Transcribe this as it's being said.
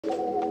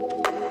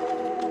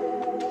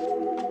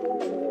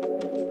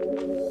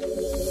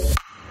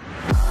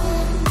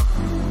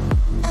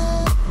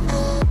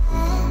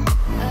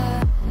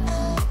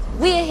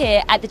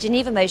here at the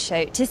Geneva Motor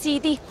Show to see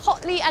the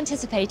hotly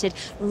anticipated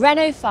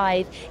Renault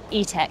 5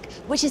 E-Tech,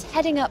 which is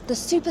heading up the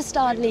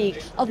superstar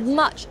league of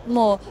much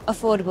more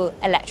affordable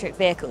electric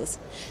vehicles.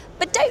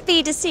 But don't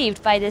be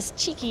deceived by this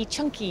cheeky,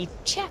 chunky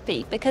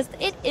chappy, because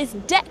it is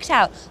decked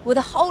out with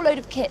a whole load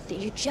of kit that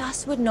you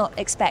just would not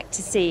expect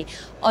to see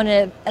on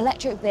an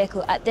electric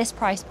vehicle at this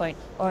price point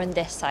or in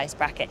this size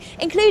bracket,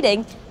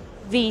 including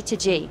V to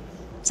G.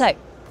 So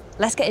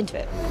let's get into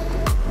it.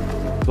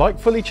 Like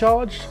fully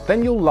charged?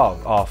 Then you'll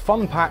love our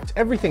fun-packed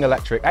everything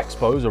electric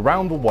expos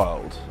around the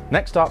world.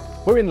 Next up,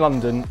 we're in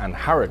London and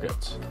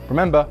Harrogate.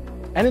 Remember,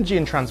 energy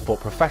and transport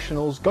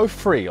professionals go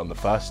free on the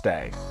first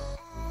day.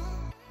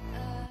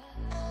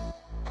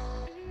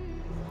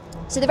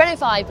 So the Renault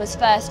 5 was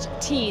first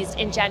teased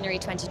in January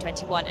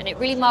 2021, and it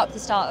really marked the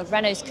start of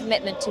Renault's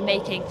commitment to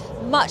making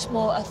much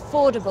more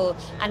affordable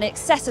and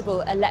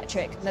accessible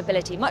electric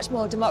mobility, much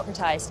more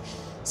democratized.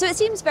 So it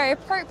seems very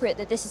appropriate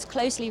that this is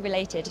closely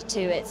related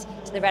to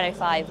the Renault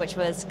 5, which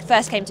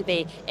first came to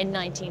be in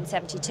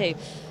 1972.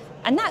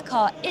 And that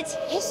car, its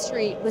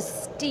history was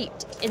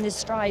steeped in the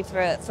strive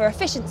for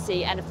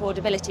efficiency and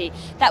affordability.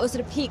 That was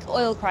at a peak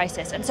oil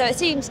crisis, and so it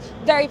seems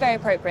very, very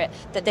appropriate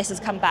that this has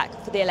come back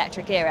for the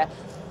electric era.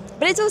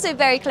 But it's also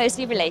very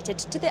closely related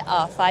to the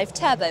R5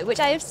 Turbo, which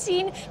I have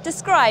seen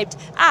described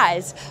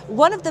as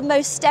one of the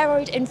most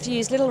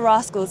steroid-infused little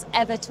rascals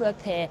ever to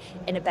appear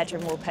in a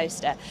bedroom wall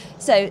poster.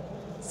 So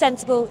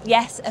sensible,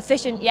 yes.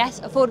 Efficient, yes.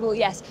 Affordable,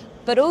 yes.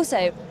 But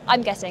also,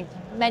 I'm guessing,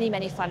 many,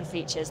 many fun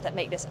features that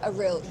make this a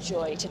real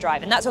joy to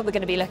drive. And that's what we're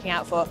going to be looking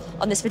out for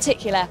on this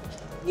particular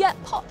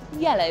pop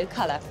yellow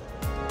colour.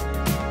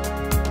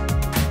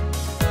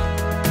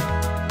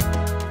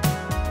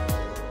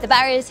 The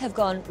barriers have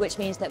gone, which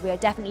means that we are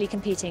definitely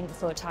competing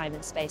for time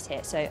and space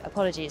here, so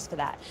apologies for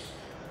that.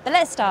 But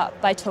let's start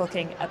by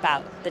talking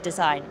about the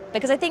design,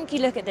 because I think you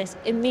look at this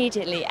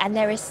immediately and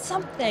there is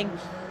something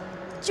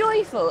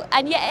joyful,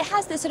 and yet it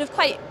has this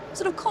quite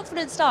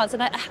confident stance,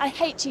 and I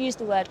hate to use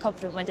the word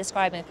confident when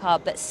describing a car,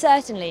 but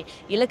certainly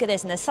you look at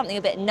this and there's something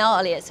a bit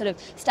gnarly. It's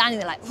standing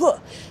there like, whoa.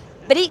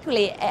 But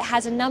equally, it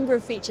has a number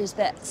of features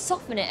that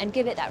soften it and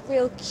give it that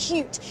real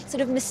cute,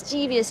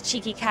 mischievous,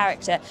 cheeky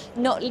character,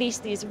 not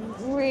least these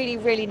really,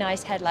 really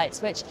nice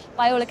headlights, which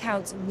by all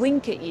accounts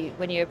wink at you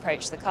when you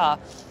approach the car.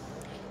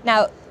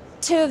 Now,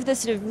 two of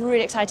the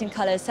really exciting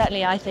colours,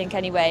 certainly I think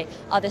anyway,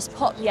 are this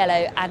pop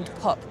yellow and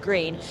pop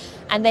green.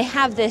 And they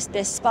have this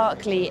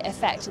sparkly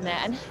effect in there.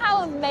 And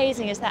how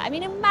amazing is that? I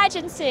mean,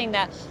 imagine seeing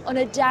that on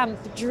a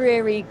damp,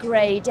 dreary,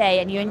 grey day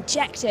and you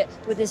inject it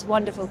with this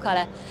wonderful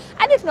colour.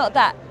 And if not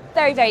that,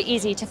 very, very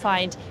easy to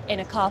find in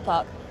a car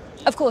park.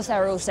 Of course,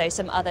 there are also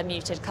some other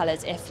muted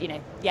colours if,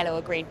 yellow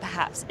or green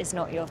perhaps is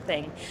not your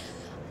thing.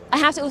 I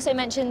have to also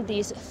mention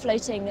these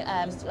floating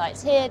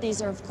lights here.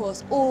 These are, of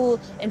course, all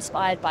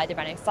inspired by the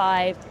Renault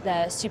 5,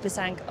 the Super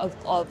Sank of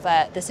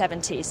the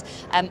 70s.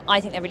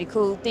 I think they're really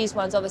cool. These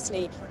ones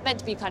obviously meant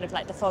to be kind of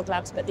like the fog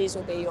lamps, but these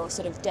will be your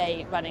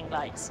day running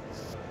lights.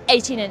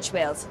 18-inch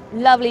wheels,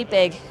 lovely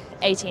big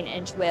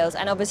 18-inch wheels,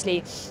 and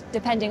obviously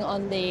depending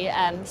on the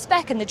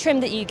spec and the trim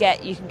that you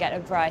can get a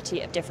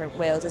variety of different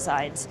wheel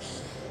designs.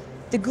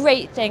 The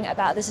great thing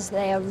about this is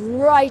they are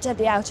right at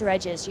the outer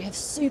edges. You have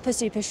super,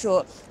 super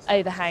short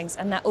overhangs,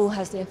 and that all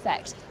has the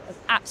effect of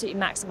absolutely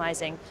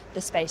maximising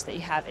the space that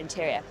you have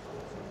interior.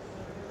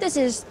 This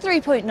is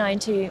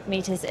 3.92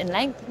 metres in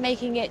length,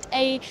 making it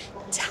a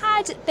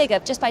tad bigger,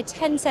 just by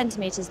 10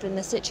 centimetres than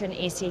the Citroën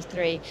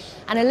EC3,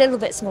 and a little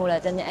bit smaller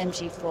than the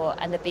MG4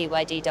 and the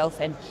BYD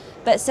Dolphin.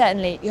 But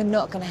certainly you're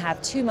not going to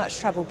have too much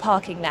trouble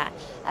parking that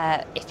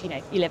if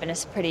you live in a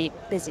pretty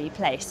busy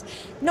place.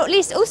 Not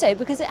least also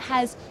because it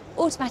has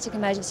automatic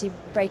emergency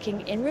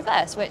braking in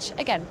reverse, which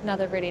again,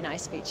 another really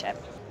nice feature.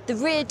 The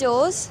rear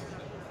doors,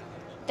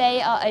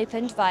 they are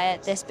opened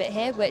via this bit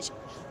here, which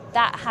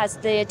that has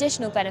the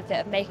additional benefit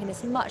of making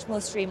this much more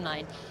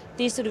streamlined.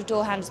 These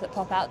door handles that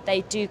pop out,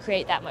 they do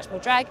create that much more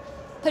drag.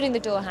 Putting the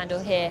door handle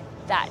here,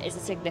 that is a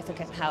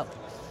significant help.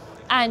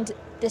 And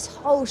this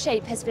whole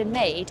shape has been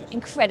made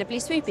incredibly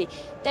swoopy.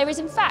 There is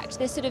in fact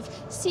this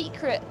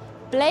secret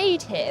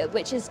blade here,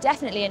 which is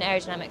definitely an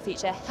aerodynamic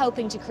feature,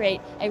 helping to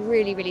create a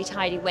really, really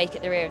tidy wake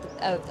at the rear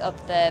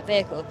of the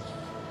vehicle.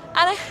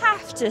 And I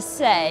have to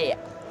say,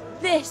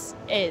 this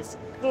is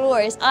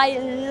glorious. I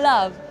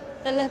love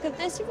the look of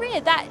this rear.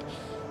 That,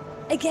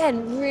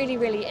 again, really,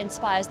 really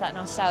inspires that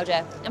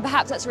nostalgia. And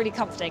perhaps that's really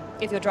comforting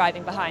if you're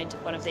driving behind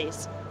one of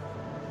these.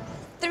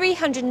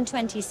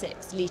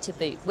 326 litre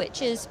boot,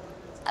 which is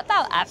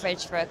about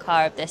average for a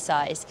car of this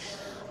size.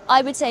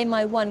 I would say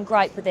my one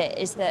gripe with it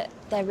is that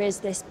there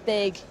is this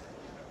big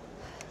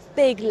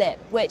lip,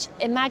 which,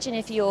 imagine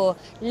if you're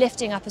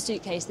lifting up a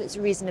suitcase that's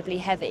reasonably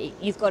heavy,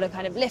 you've got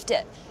to lift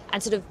it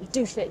and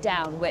doof it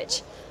down,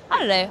 which, I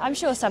don't know, I'm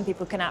sure some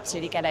people can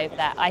absolutely get over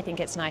that. I think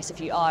it's nice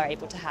if you are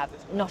able to have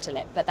not a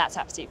lip, but that's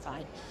absolutely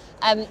fine.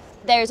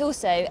 There is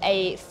also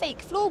a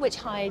fake floor which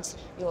hides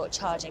your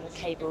charging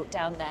cable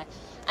down there.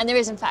 And there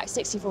is in fact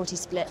 60-40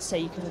 split, so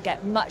you can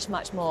get much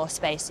more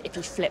space if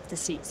you flip the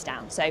seats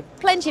down. So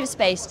plenty of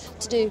space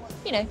to do,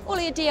 you know, all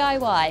your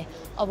DIY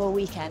of a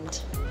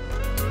weekend.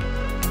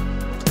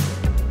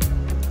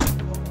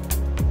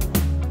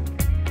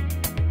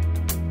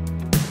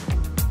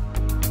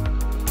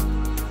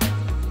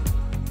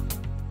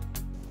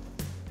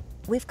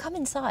 We've come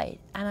inside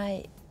and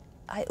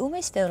I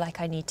almost feel like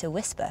I need to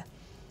whisper,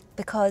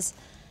 because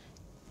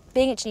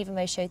being at Geneva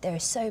Motor Show, there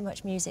is so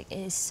much music.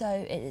 It's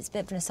a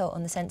bit of an assault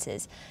on the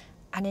senses.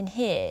 And in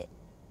here,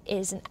 it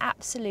is an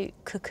absolute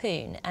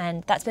cocoon,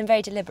 and that's been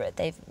very deliberate.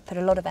 They've put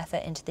a lot of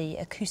effort into the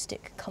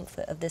acoustic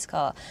comfort of this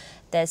car.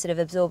 There's sort of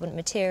absorbent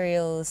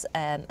materials,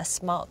 a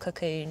smart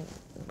cocoon,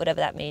 whatever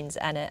that means,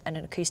 and an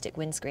acoustic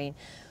windscreen,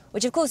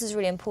 which of course is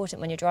really important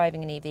when you're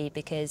driving an EV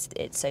because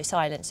it's so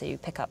silent, so you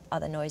pick up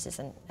other noises,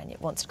 and it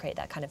wants to create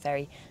that kind of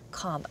very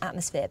calm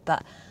atmosphere.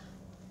 But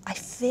I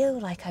feel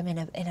like I'm in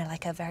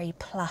a very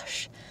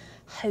plush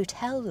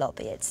hotel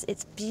lobby.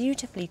 It's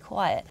beautifully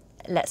quiet.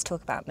 Let's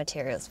talk about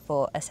materials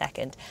for a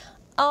second.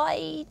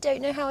 I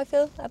don't know how I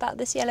feel about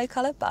this yellow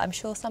colour, but I'm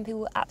sure some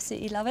people will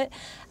absolutely love it.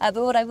 But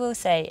what I will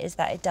say is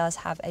that it does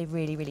have a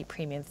really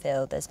premium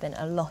feel. There's been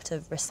a lot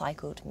of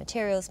recycled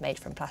materials made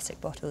from plastic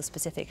bottles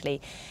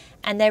specifically,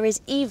 and there is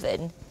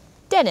even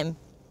denim,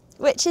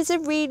 which is a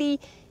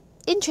really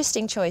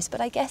interesting choice, but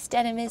I guess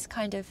denim is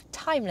kind of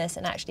timeless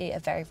and actually a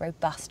very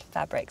robust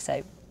fabric,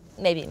 so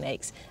maybe it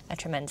makes a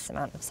tremendous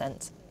amount of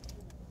sense.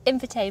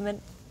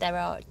 Infotainment, there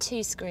are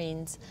 2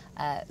 screens,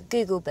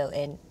 Google built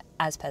in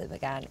as per the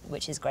Imogen,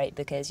 which is great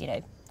because, you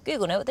know,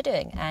 Google know what they're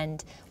doing,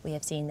 and we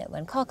have seen that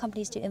when car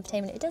companies do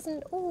infotainment, it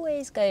doesn't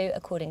always go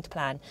according to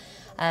plan.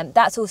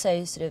 That's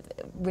also sort of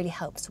really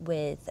helps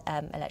with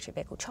electric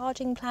vehicle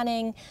charging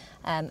planning,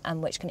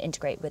 and which can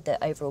integrate with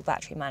the overall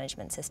battery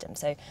management system.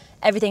 So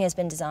everything has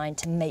been designed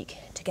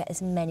to get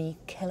as many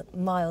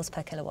miles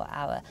per kilowatt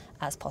hour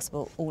as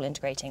possible, all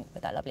integrating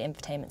with that lovely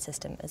infotainment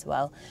system as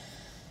well.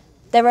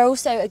 There are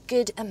also a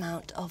good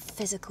amount of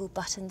physical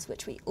buttons,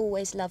 which we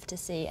always love to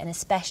see, and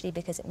especially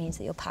because it means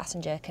that your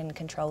passenger can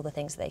control the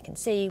things that they can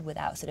see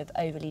without sort of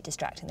overly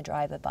distracting the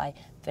driver by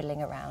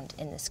fiddling around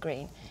in the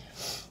screen.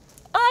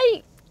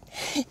 I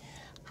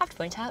have to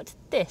point out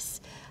this,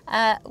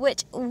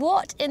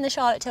 what in the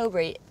Charlotte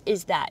Tilbury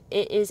is that?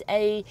 It is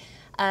a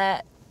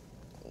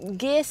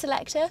gear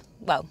selector,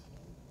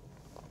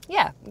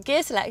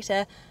 gear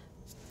selector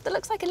that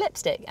looks like a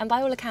lipstick, and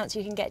by all accounts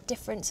you can get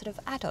different sort of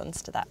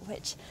add-ons to that,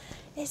 which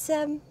is,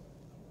 I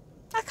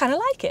kind of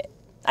like it.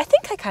 I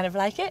think I kind of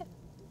like it.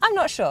 I'm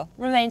not sure,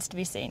 remains to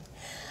be seen.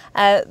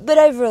 But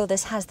overall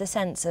this has the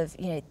sense of,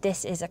 you know,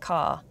 this is a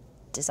car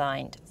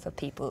designed for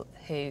people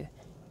who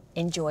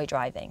enjoy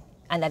driving,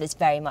 and that is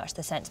very much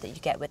the sense that you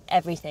get with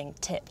everything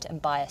tipped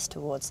and biased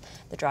towards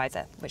the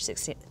driver, which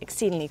is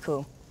exceedingly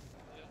cool.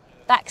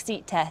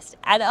 Backseat test,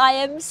 and I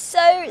am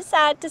so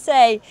sad to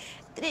say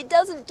that it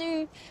doesn't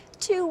do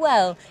too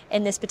well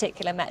in this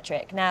particular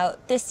metric. Now,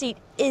 this seat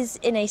is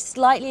in a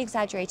slightly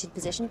exaggerated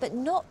position, but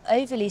not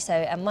overly so,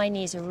 and my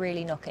knees are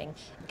really knocking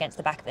against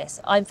the back of this.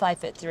 I'm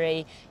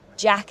 5'3",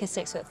 Jack is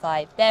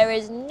 6'5". There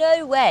is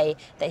no way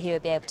that he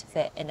would be able to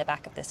fit in the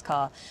back of this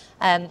car.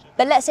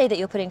 But let's say that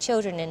you're putting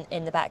children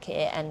in the back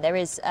here, and there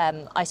is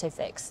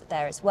ISOFIX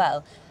there as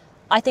well.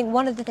 I think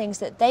one of the things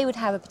that they would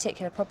have a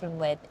particular problem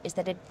with is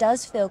that it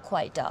does feel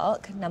quite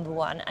dark, number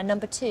one, and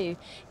number two,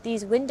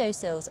 these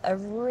windowsills are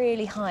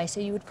really high, so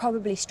you would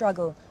probably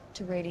struggle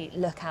to really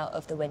look out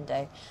of the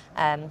window.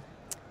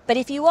 But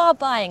if you are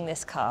buying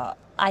this car,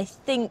 I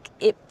think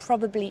it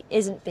probably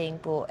isn't being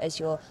bought as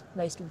your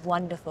most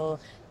wonderful,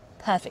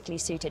 perfectly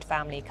suited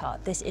family car.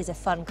 This is a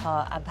fun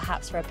car, and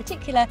perhaps for a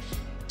particular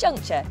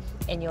juncture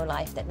in your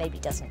life that maybe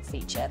doesn't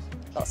feature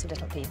lots of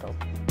little people.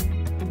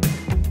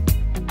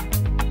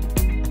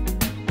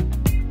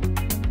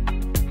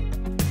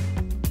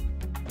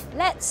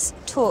 Let's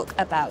talk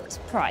about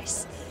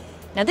price.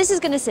 Now this is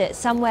going to sit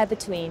somewhere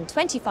between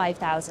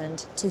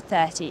 £25,000 to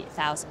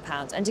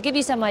 £30,000, and to give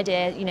you some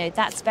idea, you know,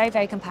 that's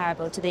very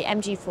comparable to the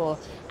MG4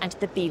 and to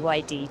the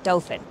BYD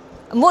Dolphin.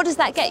 And what does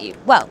that get you?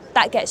 Well,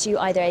 that gets you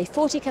either a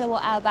 40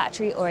 kilowatt hour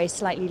battery or a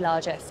slightly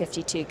larger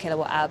 52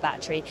 kilowatt hour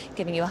battery,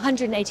 giving you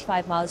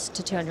 185 miles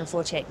to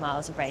 248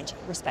 miles of range,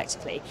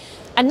 respectively.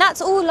 And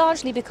that's all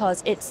largely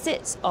because it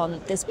sits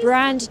on this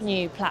brand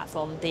new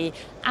platform, the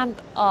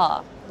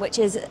AMP-R, which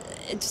is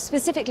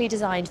specifically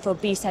designed for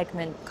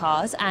B-segment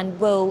cars and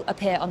will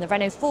appear on the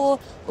Renault 4,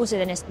 also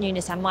the new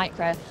Nissan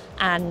Micra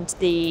and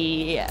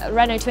the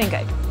Renault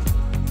Twingo.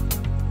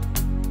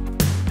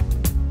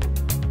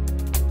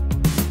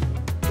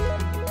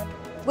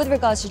 With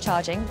regards to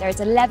charging, there is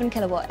 11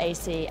 kilowatt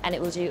AC and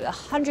it will do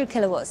 100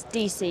 kilowatts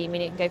DC,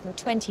 meaning it can go from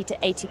 20 to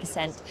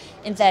 80%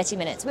 in 30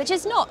 minutes, which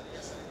is not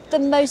the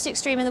most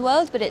extreme in the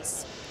world, but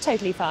it's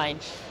totally fine.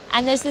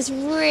 And there's this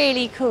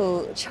really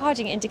cool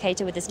charging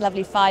indicator with this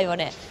lovely 5 on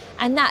it.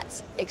 And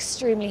that's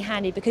extremely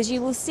handy because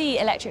you will see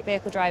electric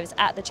vehicle drivers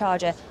at the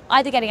charger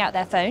either getting out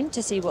their phone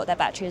to see what their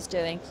battery is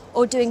doing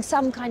or doing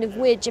some kind of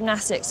weird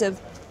gymnastics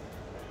of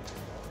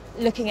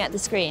looking at the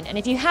screen. And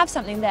if you have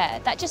something there,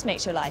 that just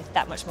makes your life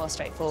that much more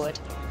straightforward.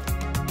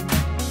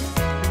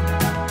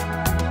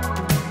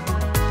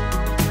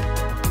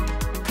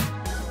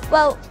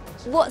 Well,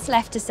 what's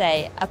left to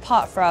say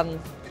apart from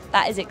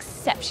that is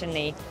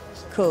exceptionally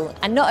cool.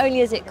 And not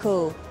only is it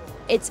cool,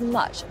 it's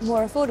much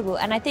more affordable.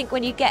 And I think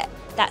when you get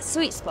that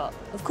sweet spot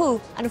of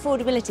cool and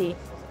affordability,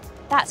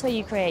 that's where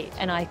you create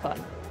an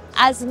icon.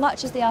 As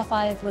much as the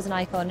R5 was an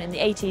icon in the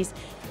 80s,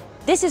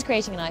 this is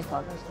creating an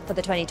icon for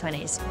the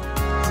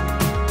 2020s.